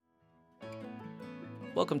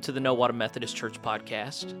Welcome to the No Water Methodist Church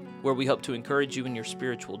podcast, where we hope to encourage you in your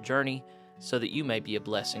spiritual journey so that you may be a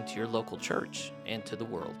blessing to your local church and to the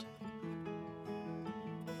world.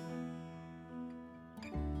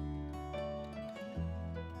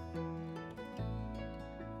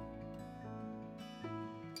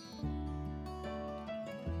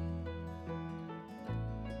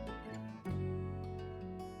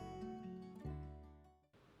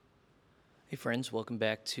 Hey friends, welcome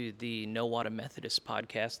back to the No Water Methodist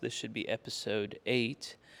podcast. This should be episode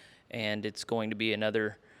 8, and it's going to be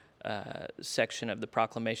another section of the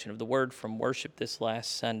proclamation of the word from worship this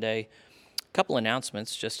last Sunday. A couple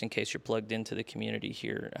announcements, just in case you're plugged into the community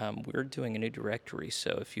here. We're doing a new directory,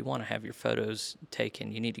 so if you want to have your photos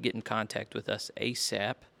taken, you need to get in contact with us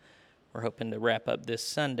ASAP. We're hoping to wrap up this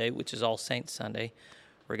Sunday, which is All Saints Sunday.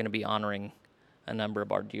 We're going to be honoring a number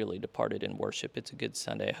of our dearly departed in worship. It's a good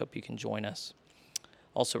Sunday. I hope you can join us.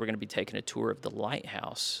 Also, we're going to be taking a tour of the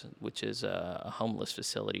Lighthouse, which is a homeless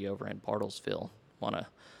facility over in Bartlesville. Want to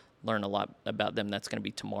learn a lot about them. That's going to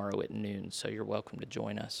be tomorrow at noon, so you're welcome to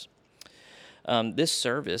join us. This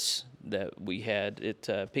service that we had, it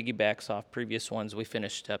piggybacks off previous ones. We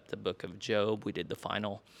finished up the book of Job. We did the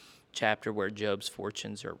final chapter where Job's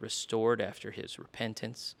fortunes are restored after his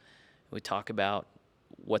repentance. We talk about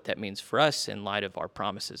what that means for us in light of our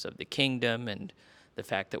promises of the kingdom and the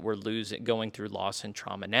fact that we're going through loss and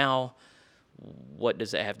trauma now. What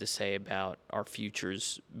does that have to say about our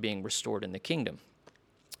futures being restored in the kingdom?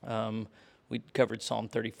 We covered Psalm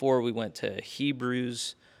 34. We went to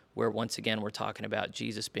Hebrews, where once again we're talking about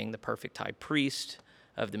Jesus being the perfect high priest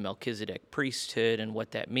of the Melchizedek priesthood and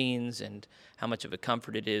what that means and how much of a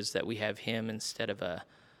comfort it is that we have him instead of a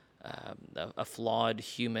flawed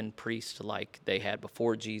human priest like they had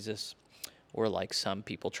before Jesus, or like some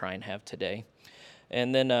people try and have today.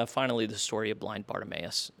 And then finally, the story of blind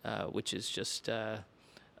Bartimaeus, which is just a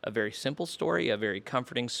very simple story, a very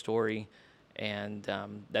comforting story, and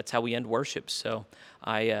that's how we end worship. So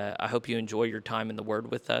I hope you enjoy your time in the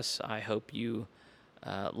Word with us. I hope you,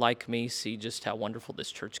 like me, see just how wonderful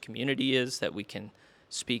this church community is, that we can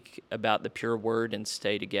speak about the pure word and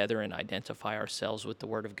stay together and identify ourselves with the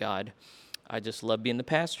Word of God. I just love being the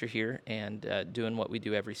pastor here and doing what we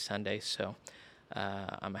do every Sunday, so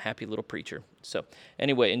I'm a happy little preacher. So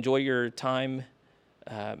anyway, enjoy your time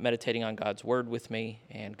meditating on God's Word with me,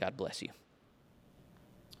 and God bless you.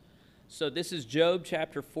 So this is Job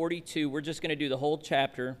chapter 42. We're just going to do the whole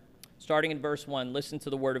chapter, starting in verse 1. Listen to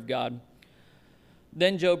the Word of God.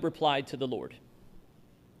 Then Job replied to the Lord,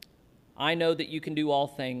 I know that you can do all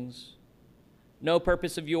things. No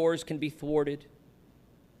purpose of yours can be thwarted.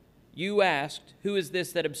 You asked, who is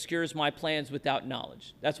this that obscures my plans without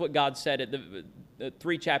knowledge? That's what God said at the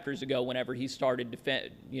 3 chapters ago whenever he started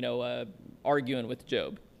arguing with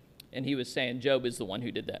Job. And he was saying Job is the one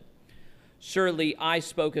who did that. Surely I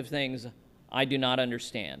spoke of things I do not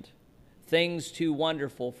understand, things too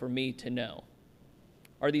wonderful for me to know.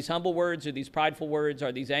 Are these humble words? Are these prideful words?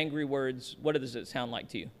 Are these angry words? What does it sound like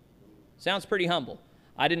to you? Sounds pretty humble.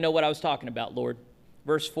 I didn't know what I was talking about, Lord.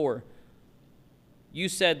 Verse 4. You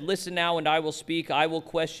said, listen now, and I will speak. I will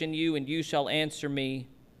question you, and you shall answer me.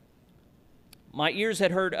 My ears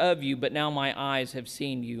had heard of you, but now my eyes have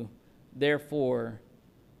seen you. Therefore,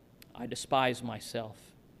 I despise myself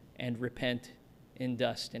and repent in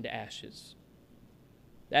dust and ashes.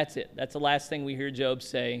 That's it. That's the last thing we hear Job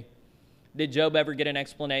say. Did Job ever get an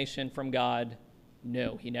explanation from God?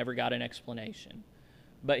 No, he never got an explanation.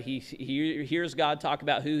 But he hears God talk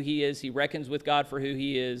about who he is. He reckons with God for who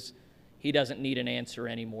he is. He doesn't need an answer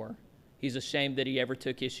anymore. He's ashamed that he ever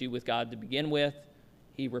took issue with God to begin with.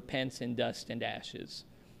 He repents in dust and ashes.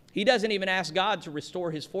 He doesn't even ask God to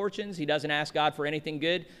restore his fortunes. He doesn't ask God for anything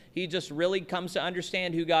good. He just really comes to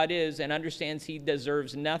understand who God is and understands he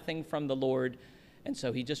deserves nothing from the Lord. And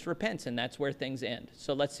so he just repents, and that's where things end.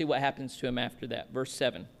 So let's see what happens to him after that. Verse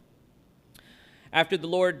 7. After the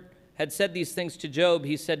Lord had said these things to Job,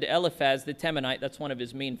 he said to Eliphaz the Temanite, that's one of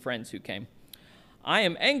his mean friends who came, I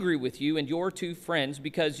am angry with you and your 2 friends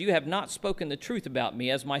because you have not spoken the truth about me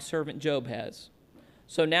as my servant Job has.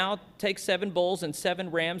 So now take 7 bulls and 7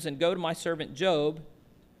 rams and go to my servant Job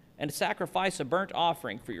and sacrifice a burnt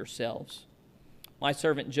offering for yourselves. My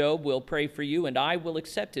servant Job will pray for you, and I will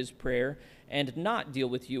accept his prayer and not deal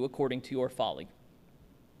with you according to your folly.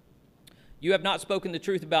 You have not spoken the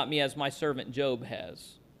truth about me as my servant Job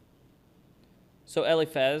has. So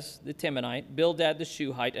Eliphaz the Temanite, Bildad the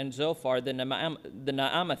Shuhite, and Zophar the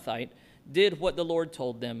Naamathite did what the Lord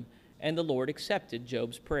told them, and the Lord accepted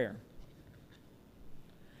Job's prayer.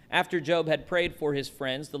 After Job had prayed for his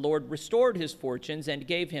friends, the Lord restored his fortunes and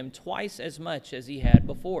gave him twice as much as he had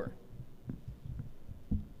before.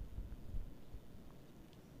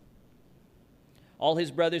 All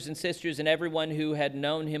his brothers and sisters and everyone who had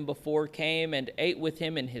known him before came and ate with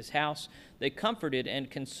him in his house. They comforted and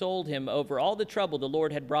consoled him over all the trouble the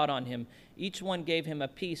Lord had brought on him. Each one gave him a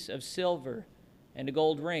piece of silver and a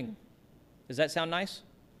gold ring. Does that sound nice?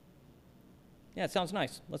 Yeah, it sounds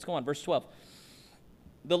nice. Let's go on. Verse 12.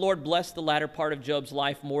 The Lord blessed the latter part of Job's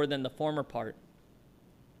life more than the former part.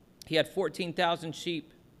 He had 14,000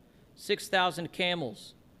 sheep, 6,000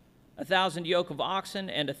 camels, 1,000 yoke of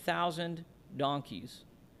oxen, and 1,000 donkeys.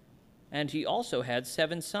 And he also had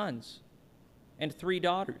 7 sons and 3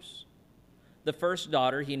 daughters. The first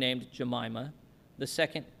daughter he named Jemimah, the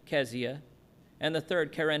second Keziah, and the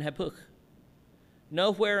third Keren-Happuch.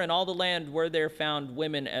 Nowhere in all the land were there found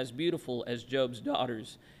women as beautiful as Job's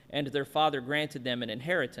daughters, and their father granted them an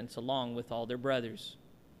inheritance along with all their brothers.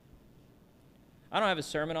 I don't have a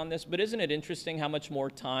sermon on this, but isn't it interesting how much more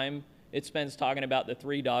time it spends talking about the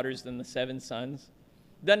 3 daughters than the 7 sons?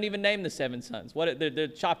 Doesn't even name the 7 sons. They're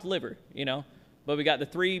chopped liver, you know. But we got the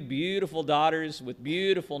 3 beautiful daughters with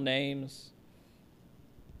beautiful names.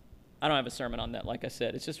 I don't have a sermon on that, like I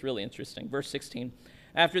said. It's just really interesting. Verse 16.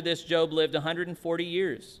 After this, Job lived 140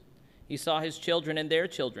 years. He saw his children and their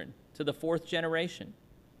children to the 4th generation.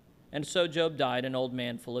 And so Job died an old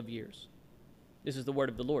man full of years. This is the word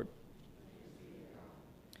of the Lord.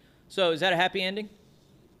 So is that a happy ending?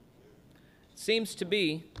 It seems to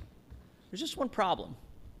be. There's just one problem.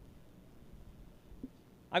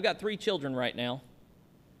 I've got 3 children right now.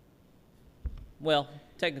 Well,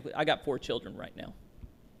 technically, I got 4 children right now.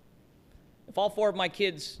 If all 4 of my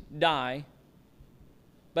kids die,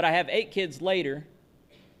 but I have 8 kids later,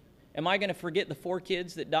 am I going to forget the 4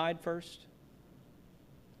 kids that died first?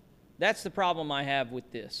 That's the problem I have with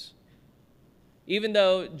this. Even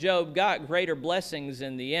though Job got greater blessings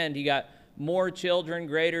in the end, he got more children,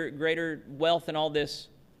 greater wealth and all this,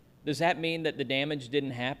 does that mean that the damage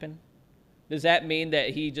didn't happen? Does that mean that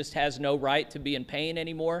he just has no right to be in pain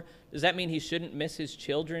anymore? Does that mean he shouldn't miss his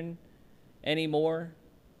children anymore?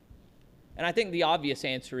 And I think the obvious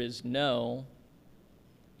answer is no.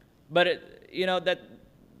 But, that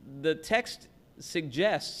the text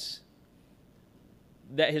suggests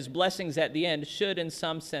that his blessings at the end should, in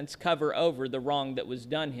some sense, cover over the wrong that was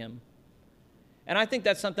done him. And I think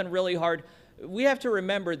that's something really hard. We have to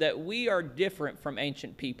remember that we are different from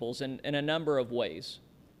ancient peoples in a number of ways.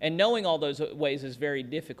 And knowing all those ways is very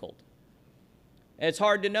difficult. And it's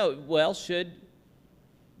hard to know,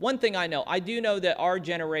 one thing I do know that our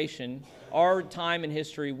generation, our time in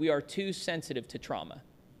history, we are too sensitive to trauma.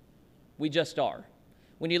 We just are.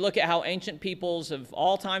 When you look at how ancient peoples of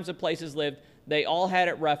all times and places lived, they all had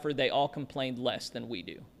it rougher, they all complained less than we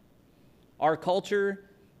do. Our culture,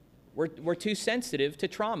 we're too sensitive to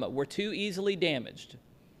trauma. We're too easily damaged.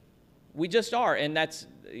 We just are, and that's,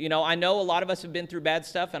 I know a lot of us have been through bad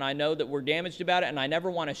stuff, and I know that we're damaged about it, and I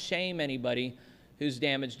never want to shame anybody who's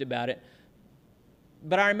damaged about it.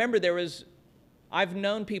 But I remember I've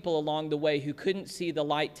known people along the way who couldn't see the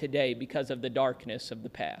light today because of the darkness of the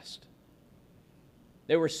past.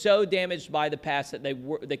 They were so damaged by the past that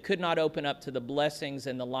they could not open up to the blessings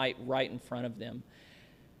and the light right in front of them.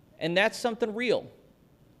 And that's something real.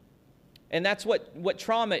 And that's what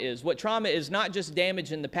trauma is. What trauma is not just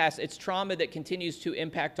damage in the past, it's trauma that continues to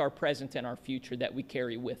impact our present and our future that we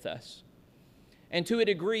carry with us. And to a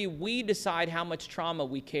degree, we decide how much trauma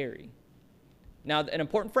we carry. Now, an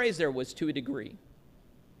important phrase there was to a degree.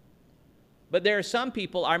 But there are some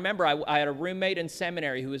people, I remember I had a roommate in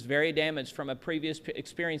seminary who was very damaged from a previous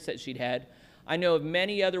experience that she'd had. I know of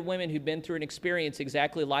many other women who'd been through an experience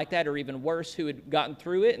exactly like that, or even worse, who had gotten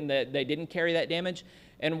through it and that they didn't carry that damage.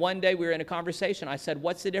 And one day we were in a conversation. I said,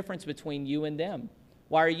 what's the difference between you and them?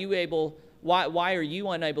 Why are you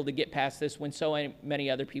unable to get past this when so many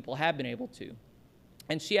other people have been able to?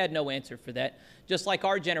 And she had no answer for that. Just like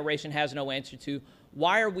our generation has no answer to,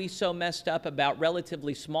 why are we so messed up about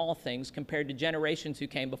relatively small things compared to generations who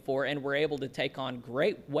came before and were able to take on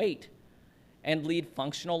great weight and lead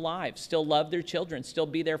functional lives, still love their children, still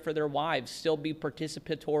be there for their wives, still be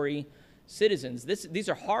participatory citizens? These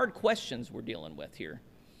are hard questions we're dealing with here.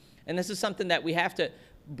 And this is something that we have to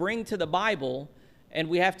bring to the Bible, and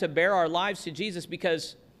we have to bear our lives to Jesus,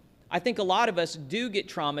 because I think a lot of us do get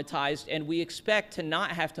traumatized, and we expect to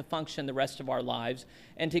not have to function the rest of our lives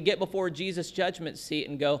and to get before Jesus' judgment seat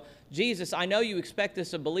and go, Jesus, I know you expect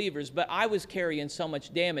this of believers, but I was carrying so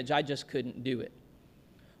much damage, I just couldn't do it.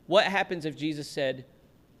 What happens if Jesus said,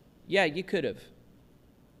 yeah, you could have.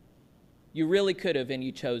 You really could have, and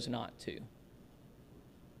you chose not to.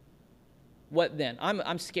 What then?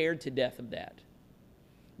 I'm scared to death of that.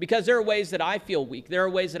 Because there are ways that I feel weak. There are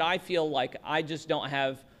ways that I feel like I just don't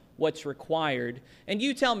have what's required. And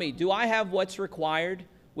you tell me, do I have what's required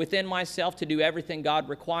within myself to do everything God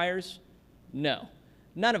requires? No.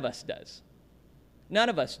 None of us does. None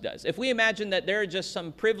of us does. If we imagine that there are just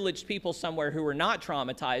some privileged people somewhere who are not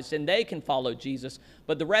traumatized and they can follow Jesus,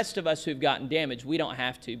 but the rest of us who've gotten damaged, we don't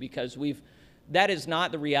have to, because that is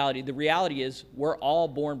not the reality. The reality is we're all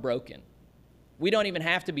born broken. We don't even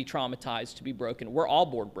have to be traumatized to be broken. We're all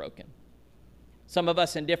born broken. Some of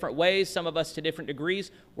us in different ways, some of us to different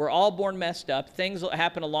degrees. We're all born messed up. Things will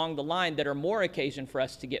happen along the line that are more occasion for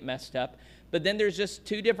us to get messed up. But then there's just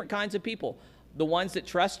two different kinds of people. The ones that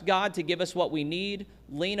trust God to give us what we need,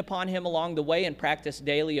 lean upon Him along the way and practice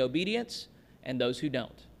daily obedience, and those who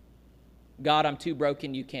don't. God, I'm too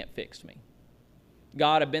broken, you can't fix me.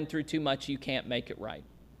 God, I've been through too much, you can't make it right.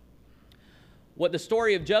 What the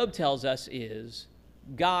story of Job tells us is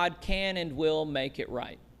God can and will make it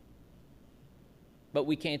right. But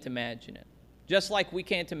we can't imagine it. Just like we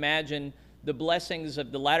can't imagine the blessings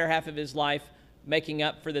of the latter half of his life making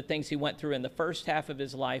up for the things he went through in the first half of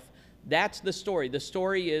his life. That's the story. The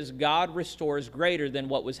story is God restores greater than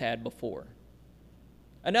what was had before.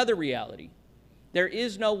 Another reality, there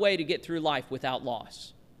is no way to get through life without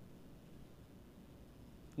loss.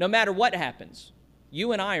 No matter what happens,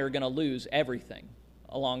 you and I are going to lose everything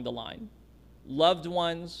along the line. Loved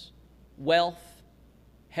ones, wealth,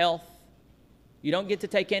 health. You don't get to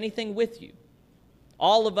take anything with you.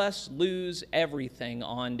 All of us lose everything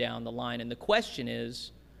on down the line. And the question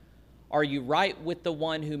is, are you right with the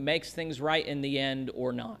one who makes things right in the end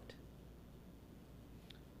or not?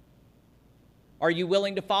 Are you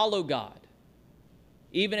willing to follow God,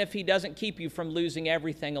 even if He doesn't keep you from losing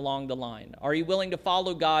everything along the line? Are you willing to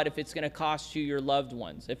follow God if it's going to cost you your loved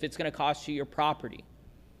ones, if it's going to cost you your property,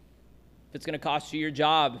 if it's going to cost you your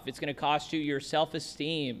job, if it's going to cost you your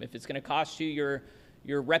self-esteem, if it's going to cost you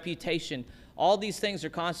your reputation? All these things are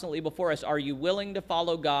constantly before us. Are you willing to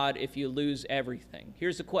follow God if you lose everything?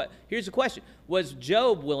 Here's the question. Was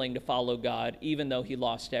Job willing to follow God even though he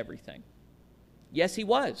lost everything? Yes, he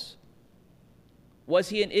was. Was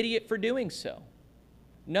he an idiot for doing so?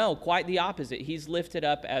 No, quite the opposite. He's lifted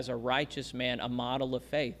up as a righteous man, a model of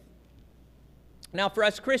faith. Now, for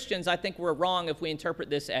us Christians, I think we're wrong if we interpret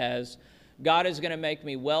this as God is going to make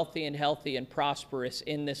me wealthy and healthy and prosperous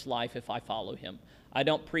in this life if I follow Him. I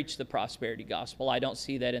don't preach the prosperity gospel. I don't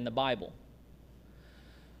see that in the Bible.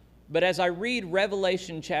 But as I read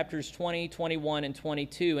Revelation chapters 20, 21, and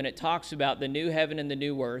 22, and it talks about the new heaven and the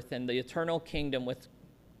new earth and the eternal kingdom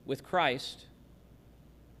with Christ,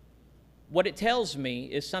 what it tells me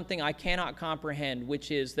is something I cannot comprehend,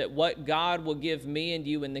 which is that what God will give me and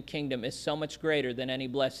you in the kingdom is so much greater than any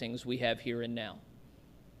blessings we have here and now.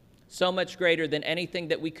 So much greater than anything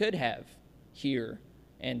that we could have here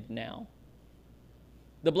and now.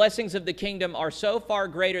 The blessings of the kingdom are so far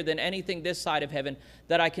greater than anything this side of heaven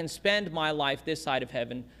that I can spend my life this side of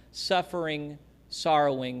heaven suffering,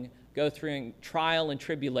 sorrowing, go through trial and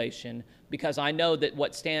tribulation, because I know that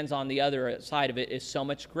what stands on the other side of it is so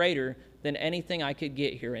much greater than anything I could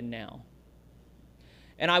get here and now.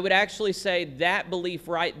 And I would actually say that belief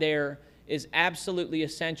right there is absolutely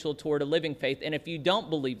essential toward a living faith. And if you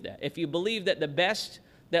don't believe that, if you believe that the best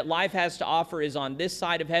that life has to offer is on this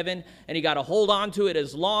side of heaven, and you got to hold on to it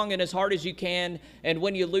as long and as hard as you can, and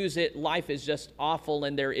when you lose it, life is just awful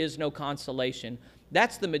and there is no consolation.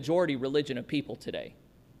 That's the majority religion of people today.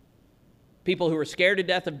 People who are scared to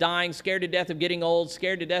death of dying, scared to death of getting old,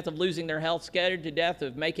 scared to death of losing their health, scared to death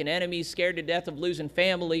of making enemies, scared to death of losing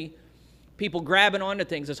family. People grabbing onto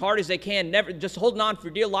things as hard as they can, never just holding on for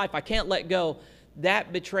dear life. I can't let go.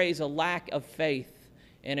 That betrays a lack of faith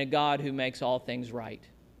in a God who makes all things right,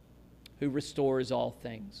 who restores all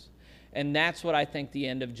things. And that's what I think the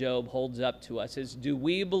end of Job holds up to us, is do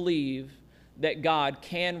we believe that God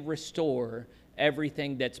can restore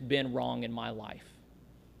everything that's been wrong in my life?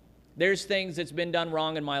 There's things that's been done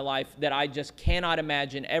wrong in my life that I just cannot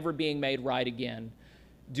imagine ever being made right again.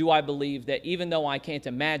 Do I believe that even though I can't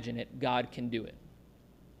imagine it, God can do it?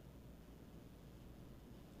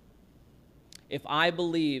 If I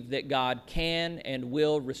believe that God can and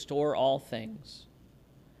will restore all things,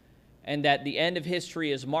 and that the end of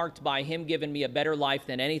history is marked by Him giving me a better life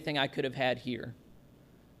than anything I could have had here,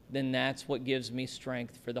 then that's what gives me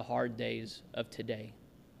strength for the hard days of today.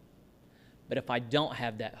 But if I don't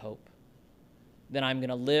have that hope, then I'm going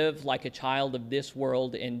to live like a child of this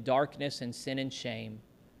world in darkness and sin and shame.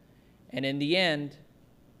 And in the end,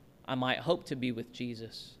 I might hope to be with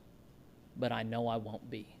Jesus, but I know I won't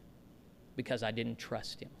be because I didn't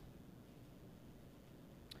trust Him.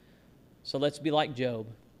 So let's be like Job.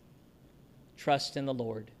 Trust in the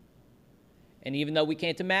Lord And even though we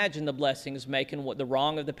can't imagine the blessings making the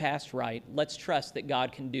wrong of the past right, let's trust that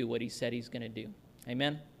God can do what he said he's going to do.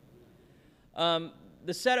 Amen?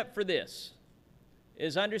 The setup for this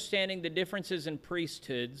is understanding the differences in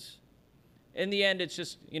priesthoods. In the end, it's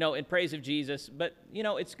just, in praise of Jesus. But,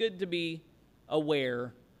 it's good to be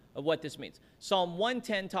aware of what this means. Psalm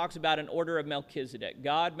 110 talks about an order of Melchizedek.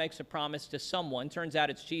 God makes a promise to someone. Turns out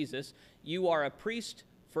it's Jesus. You are a priest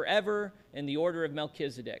forever in the order of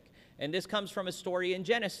Melchizedek. And this comes from a story in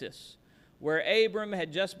Genesis where Abraham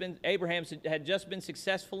had just been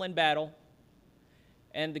successful in battle,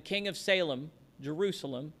 and the king of Salem,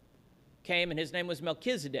 Jerusalem, came, and his name was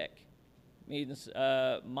Melchizedek, means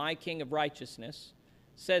my king of righteousness,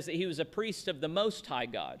 says that he was a priest of the Most High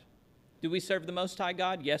God. Do we serve the Most High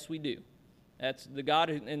God? Yes, we do. That's the God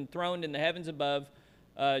who enthroned in the heavens above.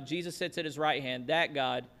 Jesus sits at his right hand. That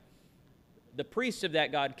God, the priest of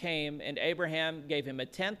that God came, and Abraham gave him a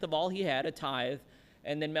tenth of all he had, a tithe,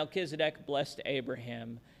 and then Melchizedek blessed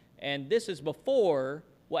Abraham. And this is before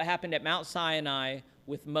what happened at Mount Sinai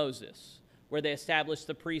with Moses, where they established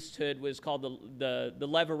the priesthood, was called the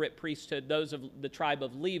Levirate priesthood. Those of the tribe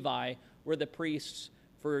of Levi were the priests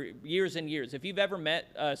for years and years. If you've ever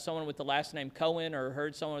met someone with the last name Cohen or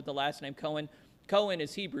heard someone with the last name Cohen, Cohen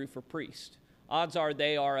is Hebrew for priest. Odds are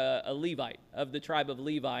they are a Levite of the tribe of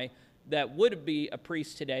Levi that would be a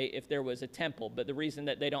priest today if there was a temple. But the reason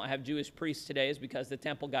that they don't have Jewish priests today is because the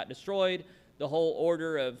temple got destroyed. The whole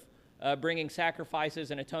order of bringing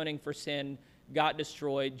sacrifices and atoning for sin got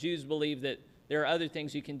destroyed. Jews believe that there are other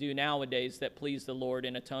things you can do nowadays that please the Lord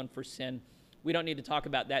and atone for sin. We don't need to talk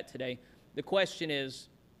about that today. The question is,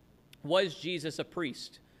 was Jesus a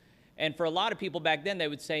priest? And for a lot of people back then, they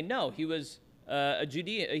would say, no, he was of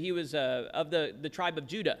the tribe of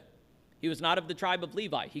Judah. He was not of the tribe of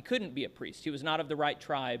Levi. He couldn't be a priest. He was not of the right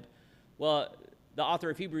tribe. Well, the author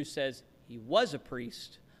of Hebrews says he was a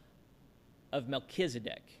priest of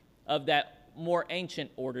Melchizedek, of that more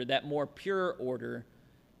ancient order, that more pure order.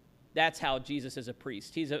 That's how Jesus is a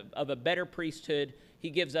priest. He's of a better priesthood. He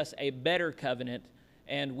gives us a better covenant,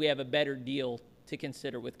 and we have a better deal to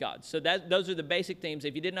consider with God. So those are the basic themes.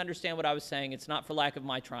 If you didn't understand what I was saying, it's not for lack of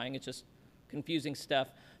my trying. It's just confusing stuff.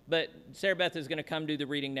 But Sarah Beth is going to come do the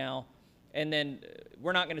reading now, and then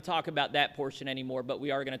we're not going to talk about that portion anymore, but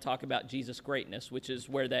we are going to talk about Jesus' greatness, which is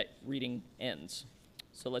where that reading ends.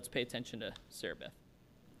 So let's pay attention to Sarah Beth.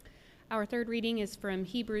 Our third reading is from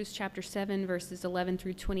Hebrews chapter 7, verses 11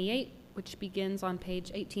 through 28, which begins on page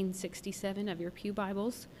 1867 of your pew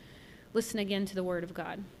Bibles. Listen again to the word of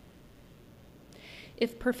God.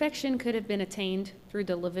 If perfection could have been attained through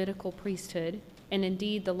the Levitical priesthood, and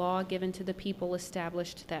indeed the law given to the people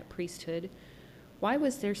established that priesthood, why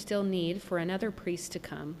was there still need for another priest to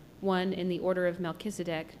come, one in the order of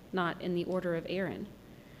Melchizedek, not in the order of Aaron?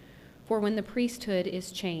 For when the priesthood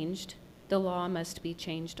is changed, the law must be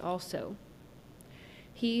changed also.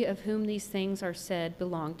 He of whom these things are said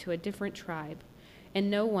belonged to a different tribe, and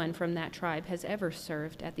no one from that tribe has ever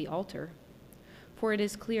served at the altar. For it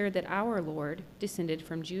is clear that our Lord descended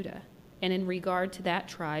from Judah, and in regard to that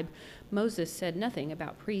tribe, Moses said nothing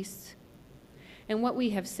about priests. And what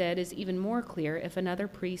we have said is even more clear if another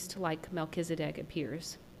priest like Melchizedek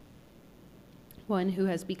appears, one who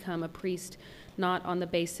has become a priest not on the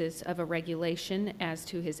basis of a regulation as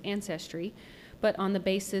to his ancestry, but on the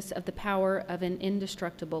basis of the power of an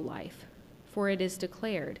indestructible life. For it is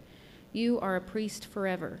declared, "You are a priest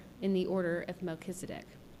forever in the order of Melchizedek."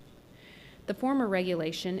 The former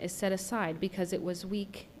regulation is set aside because it was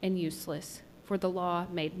weak and useless, for the law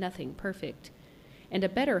made nothing perfect, and a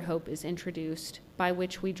better hope is introduced by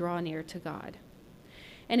which we draw near to God.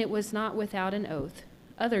 And it was not without an oath.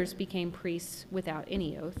 Others became priests without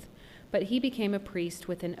any oath, but he became a priest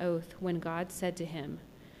with an oath when God said to him,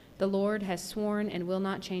 "The Lord has sworn and will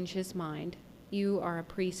not change his mind. You are a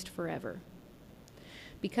priest forever."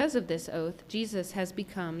 Because of this oath, Jesus has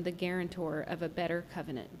become the guarantor of a better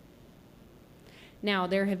covenant. Now,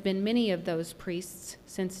 there have been many of those priests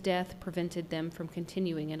since death prevented them from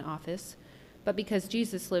continuing in office, but because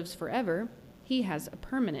Jesus lives forever, he has a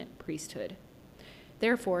permanent priesthood.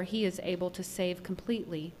 Therefore, he is able to save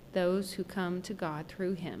completely those who come to God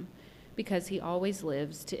through him, because he always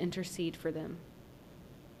lives to intercede for them.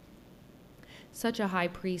 Such a high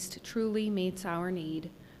priest truly meets our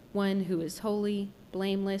need, one who is holy,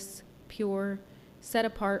 blameless, pure, set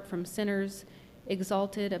apart from sinners,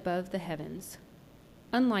 exalted above the heavens.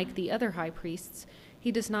 Unlike the other high priests,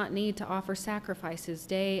 he does not need to offer sacrifices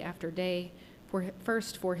day after day,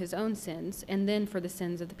 first for his own sins and then for the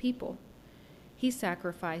sins of the people. He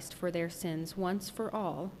sacrificed for their sins once for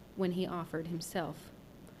all when he offered himself.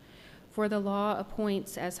 For the law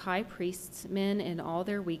appoints as high priests men in all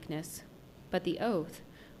their weakness, but the oath,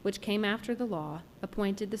 which came after the law,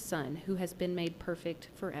 appointed the Son, who has been made perfect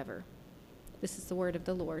forever. This is the word of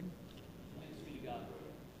the Lord. Thanks be to God.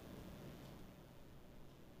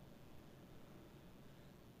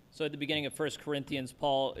 So at the beginning of 1 Corinthians,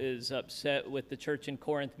 Paul is upset with the church in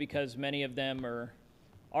Corinth because many of them are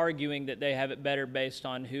arguing that they have it better based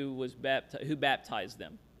on who baptized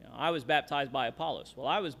them. I was baptized by Apollos. Well,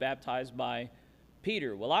 I was baptized by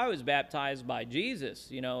Peter. Well, I was baptized by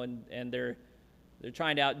Jesus, and they're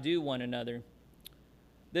trying to outdo one another.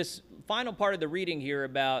 This final part of the reading here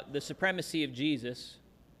about the supremacy of Jesus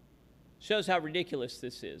shows how ridiculous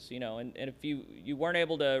this is, and if you weren't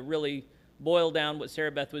able to really boil down what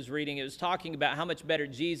Sarah Beth was reading, it was talking about how much better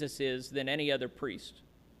Jesus is than any other priest.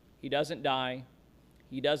 He doesn't die.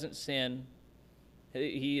 He doesn't sin.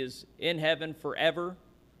 He is in heaven forever,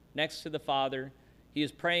 next to the Father. He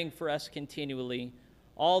is praying for us continually.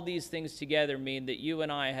 All these things together mean that you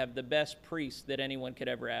and I have the best priest that anyone could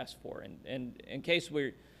ever ask for. And in case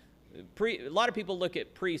a lot of people look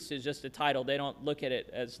at priest as just a title. They don't look at it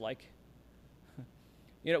as like,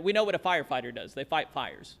 we know what a firefighter does. They fight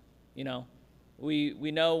fires. We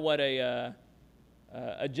know what a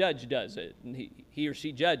judge does. He or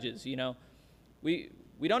she judges.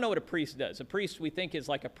 We don't know what a priest does. A priest we think is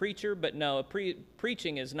like a preacher, but no,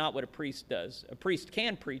 preaching is not what a priest does. A priest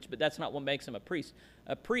can preach, but that's not what makes him a priest.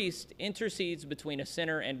 A priest intercedes between a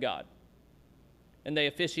sinner and God, and they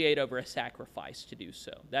officiate over a sacrifice to do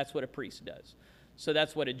so. That's what a priest does. So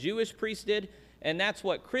that's what a Jewish priest did, and that's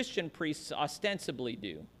what Christian priests ostensibly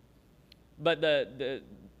do. But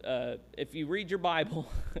if you read your Bible,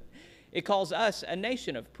 it calls us a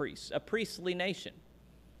nation of priests, a priestly nation,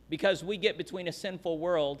 because we get between a sinful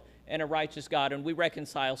world and a righteous God, and we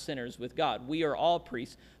reconcile sinners with God. We are all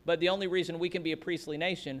priests, but the only reason we can be a priestly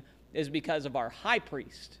nation is because of our high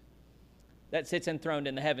priest that sits enthroned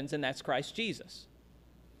in the heavens, and that's Christ Jesus.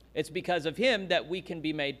 It's because of him that we can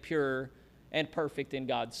be made pure and perfect in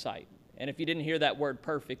God's sight. And if you didn't hear that word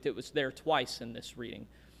perfect, it was there twice in this reading.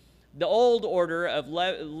 The old order of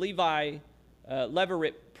Levirate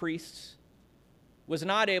priests was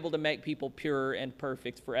not able to make people pure and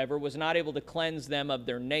perfect forever, was not able to cleanse them of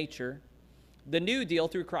their nature. The new deal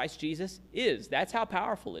through Christ Jesus is. That's how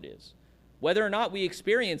powerful it is. Whether or not we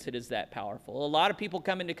experience it is that powerful. A lot of people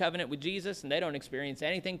come into covenant with Jesus and they don't experience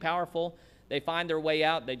anything powerful. They find their way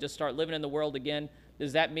out. They just start living in the world again.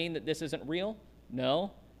 Does that mean that this isn't real?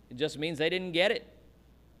 No. It just means they didn't get it.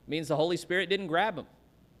 It means the Holy Spirit didn't grab them.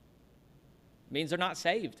 It means they're not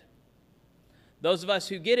saved. Those of us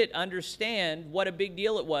who get it understand what a big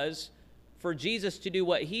deal it was for Jesus to do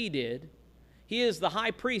what he did. He is the high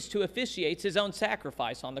priest who officiates his own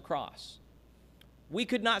sacrifice on the cross. We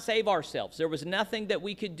could not save ourselves. There was nothing that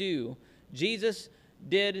we could do. Jesus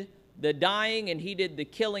did the dying and he did the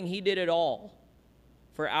killing. He did it all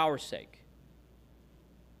for our sake.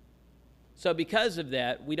 So because of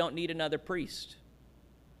that, we don't need another priest.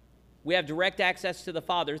 We have direct access to the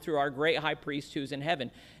Father through our great high priest who's in heaven.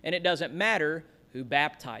 And it doesn't matter who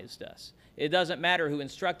baptized us. It doesn't matter who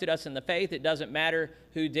instructed us in the faith. It doesn't matter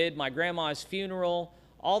who did my grandma's funeral.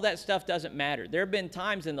 All that stuff doesn't matter. There have been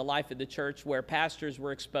times in the life of the church where pastors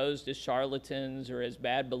were exposed as charlatans or as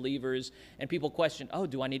bad believers, and people questioned,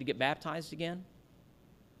 do I need to get baptized again?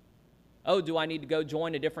 Do I need to go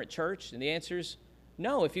join a different church? And the answer is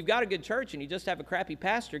no. If you've got a good church and you just have a crappy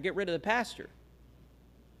pastor, get rid of the pastor.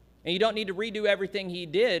 And you don't need to redo everything he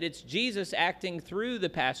did. It's Jesus acting through the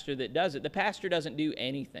pastor that does it. The pastor doesn't do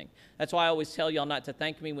anything. That's why I always tell y'all not to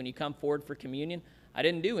thank me when you come forward for communion. I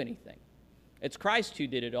didn't do anything. It's Christ who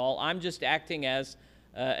did it all. I'm just acting as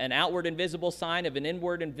an outward and visible sign of an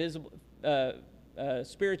inward and visible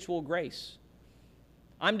spiritual grace.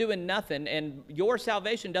 I'm doing nothing, and your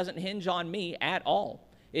salvation doesn't hinge on me at all.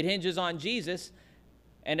 It hinges on Jesus.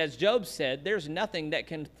 And as Job said, there's nothing that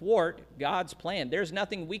can thwart God's plan. There's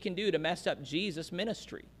nothing we can do to mess up Jesus'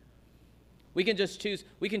 ministry. We can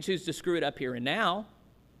choose to screw it up here and now.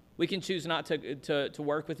 We can choose not to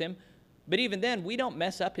work with him. But even then, we don't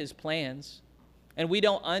mess up his plans, and we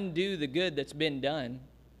don't undo the good that's been done.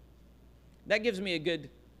 That gives me a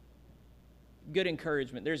good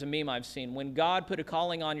encouragement. There's a meme I've seen. When God put a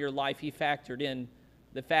calling on your life, he factored in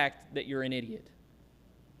the fact that you're an idiot.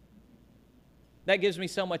 That gives me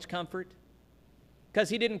so much comfort, because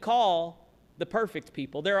he didn't call the perfect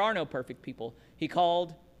people. There are no perfect people. He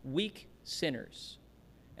called weak sinners,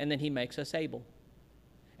 and then he makes us able.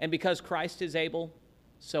 And because Christ is able,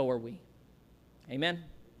 so are we. Amen?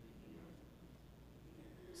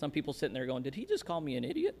 Some people sitting there going, did he just call me an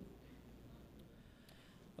idiot?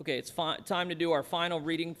 Okay, it's time to do our final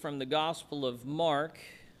reading from the Gospel of Mark.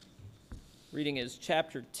 Reading is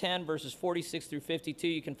chapter 10, verses 46 through 52.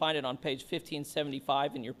 You can find it on page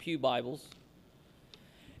 1575 in your pew Bibles.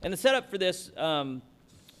 And the setup for this,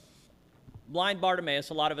 blind Bartimaeus,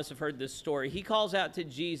 a lot of us have heard this story. He calls out to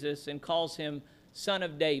Jesus and calls him Son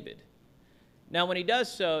of David. Now, when he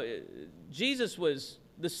does so, Jesus was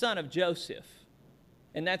the son of Joseph,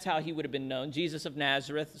 and that's how he would have been known. Jesus of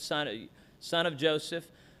Nazareth, son of Joseph.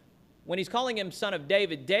 When he's calling him son of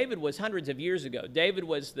David, David was hundreds of years ago. David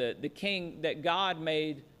was the king that God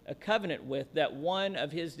made a covenant with, that one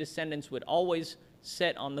of his descendants would always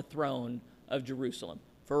sit on the throne of Jerusalem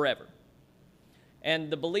forever. And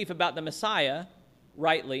the belief about the Messiah,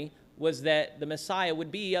 rightly, was that the Messiah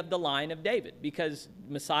would be of the line of David, because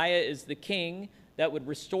Messiah is the king that would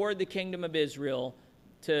restore the kingdom of Israel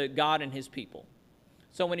to God and his people.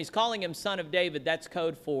 So when he's calling him son of David, that's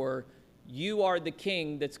code for you are the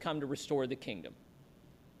king that's come to restore the kingdom.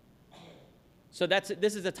 So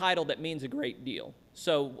this is a title that means a great deal.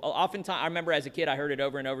 So oftentimes, I remember as a kid, I heard it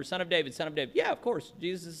over and over, son of David, son of David. Yeah, of course,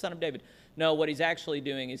 Jesus is the son of David. No, what he's actually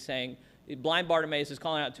doing is saying, blind Bartimaeus is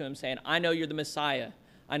calling out to him saying, I know you're the Messiah.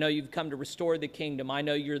 I know you've come to restore the kingdom. I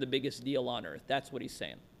know you're the biggest deal on earth. That's what he's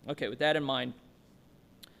saying. Okay, with that in mind,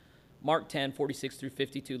 Mark 10, 46 through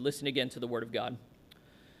 52, listen again to the word of God.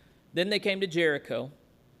 Then they came to Jericho.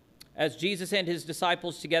 As Jesus and his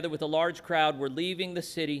disciples, together with a large crowd, were leaving the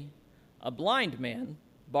city, a blind man,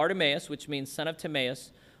 Bartimaeus, which means son of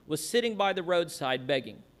Timaeus, was sitting by the roadside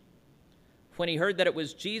begging. When he heard that it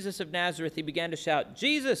was Jesus of Nazareth, he began to shout,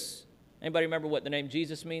 Jesus! Anybody remember what the name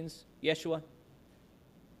Jesus means? Yeshua?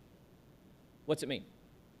 What's it mean?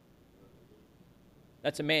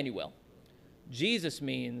 That's Emmanuel. Jesus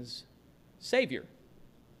means Savior,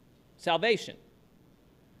 salvation.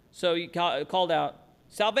 So he called out,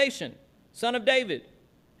 Salvation, Son of David,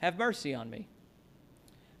 have mercy on me.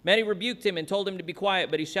 Many rebuked him and told him to be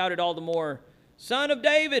quiet, but he shouted all the more, Son of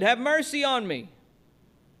David, have mercy on me.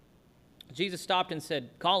 Jesus stopped and said,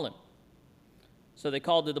 Call him. So they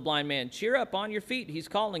called to the blind man, Cheer up, on your feet, he's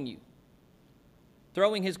calling you.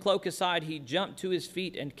 Throwing his cloak aside, he jumped to his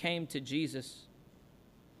feet and came to Jesus.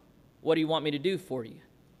 What do you want me to do for you?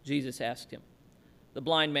 Jesus asked him. The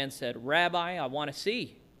blind man said, Rabbi, I want to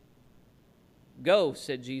see. Go,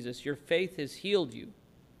 said Jesus, your faith has healed you.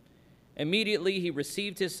 Immediately he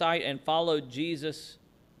received his sight and followed Jesus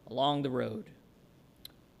along the road.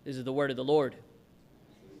 This is the word of the Lord.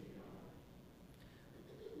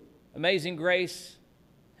 Amazing grace,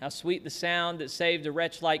 how sweet the sound that saved a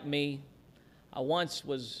wretch like me. I once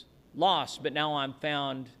was lost, but now I'm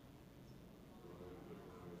found.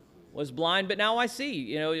 Was blind, but now I see.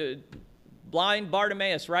 You know, blind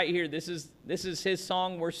Bartimaeus right here. This is his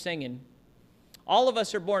song we're singing. All of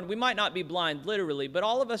us are born, we might not be blind literally, but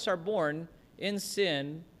all of us are born in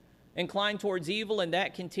sin, inclined towards evil, and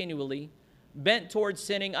that continually, bent towards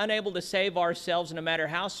sinning, unable to save ourselves. No matter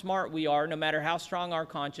how smart we are, no matter how strong our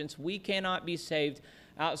conscience, we cannot be saved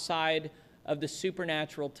outside of the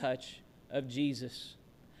supernatural touch of Jesus.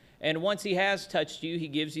 And once he has touched you, he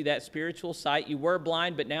gives you that spiritual sight. You were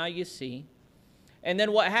blind, but now you see. And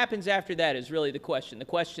then what happens after that is really the question. The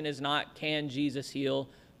question is not, can Jesus heal?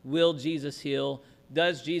 Will Jesus heal?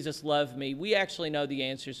 Does Jesus love me? We actually know the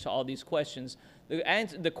answers to all these questions.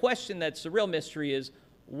 The question that's the real mystery is,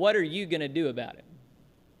 what are you going to do about it?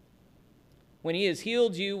 When he has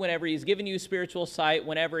healed you, whenever he's given you spiritual sight,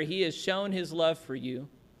 whenever he has shown his love for you,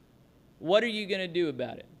 what are you going to do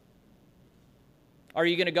about it? Are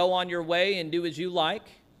you going to go on your way and do as you like?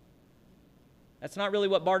 That's not really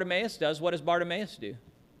what Bartimaeus does. What does Bartimaeus do?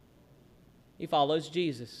 He follows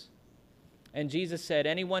Jesus. And Jesus said,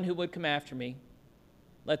 anyone who would come after me,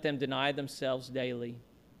 let them deny themselves daily.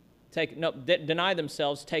 Deny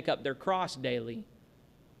themselves, take up their cross daily,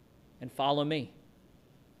 and follow me.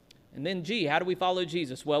 And then, how do we follow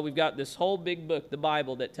Jesus? Well, we've got this whole big book, the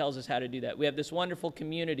Bible, that tells us how to do that. We have this wonderful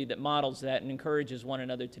community that models that and encourages one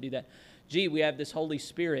another to do that. We have this Holy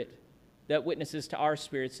Spirit that witnesses to our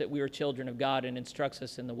spirits that we are children of God and instructs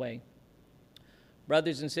us in the way.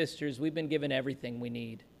 Brothers and sisters, we've been given everything we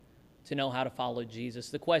need to know how to follow Jesus.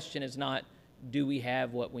 The question is not, do we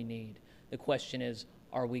have what we need? The question is,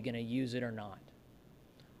 are we going to use it or not?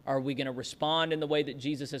 Are we going to respond in the way that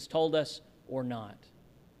Jesus has told us or not?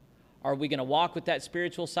 Are we going to walk with that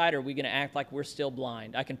spiritual side, or are we going to act like we're still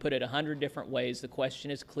blind? I can put it 100 different ways. The question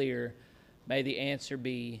is clear. May the answer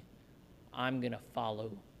be, I'm going to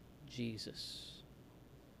follow Jesus.